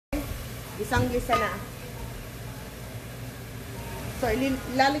Gisang-gisa na. So,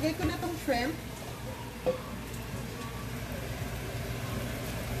 ilalagay ko na tong shrimp.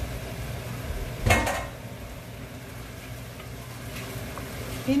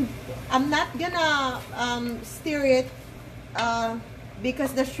 I'm not gonna stir it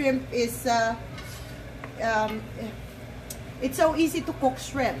because the shrimp is it's so easy to cook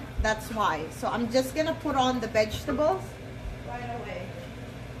shrimp. That's why. So I'm just gonna put on the vegetables right away.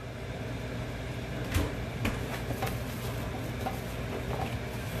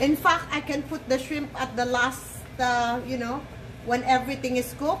 In fact, I can put the shrimp at the last, you know, when everything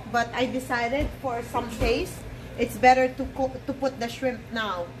is cooked. But I decided for some taste, it's better to put the shrimp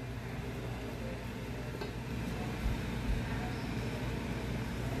now.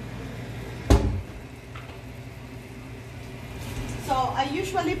 So I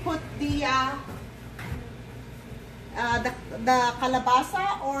usually put the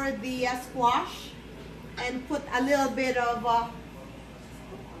calabasa or the squash, and put a little bit of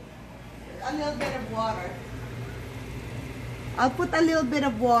water. I'll put a little bit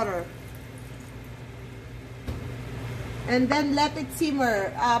of water, and then let it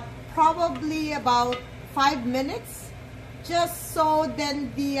simmer probably about 5 minutes, just so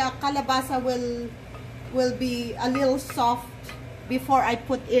then the calabasa will be a little soft before I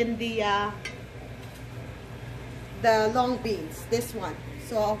put in the long beans, this one.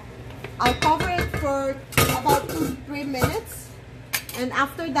 So I'll cover it for about 2 to 3 minutes, and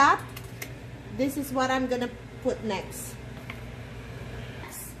after that, this is what I'm gonna put next.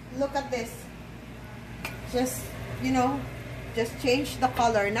 Look at this. Just, you know, just change the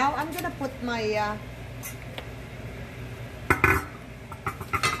color. Now I'm gonna put my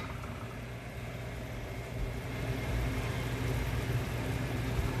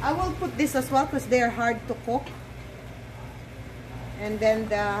I will put this as well because they're hard to cook. And then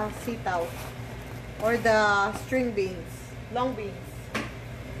the sitaw or the string beans, long beans.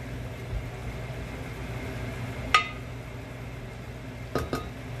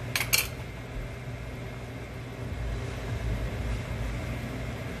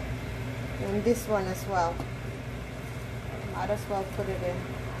 And this one as well. Might as well put it in.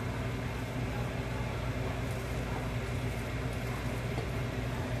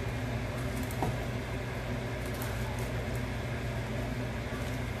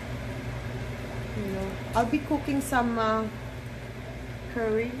 I'll be cooking some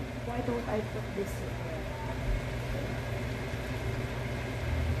curry. Why don't I put this in here?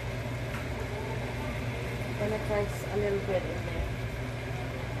 I'm gonna try a little bit in there.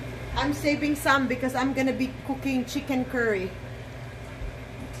 I'm saving some because I'm gonna be cooking chicken curry.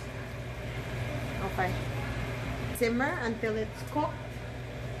 Okay. Simmer until it's cooked.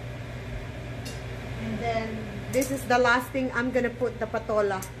 And then this is the last thing I'm gonna put the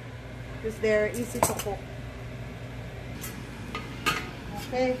patola, because they're easy to cook.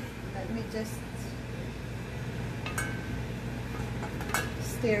 Okay, let me just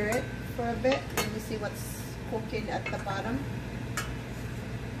stir it for a bit. Let me see what's cooking at the bottom.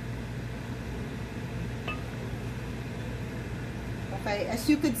 Okay, as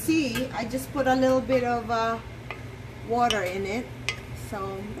you could see, I just put a little bit of water in it.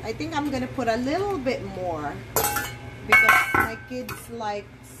 So I think I'm gonna put a little bit more because my kids like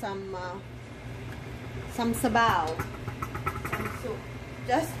some sabaw, some soup.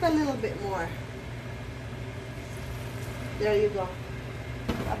 Just a little bit more. There you go.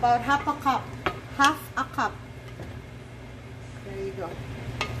 About half a cup. Half a cup. There you go.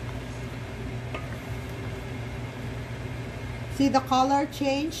 See the color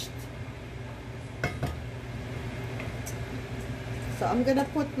changed? So I'm gonna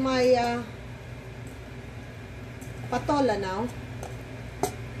put my patola now.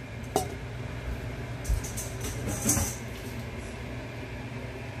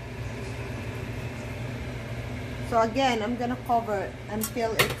 So again, I'm gonna cover it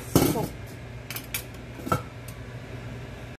until it's cooked.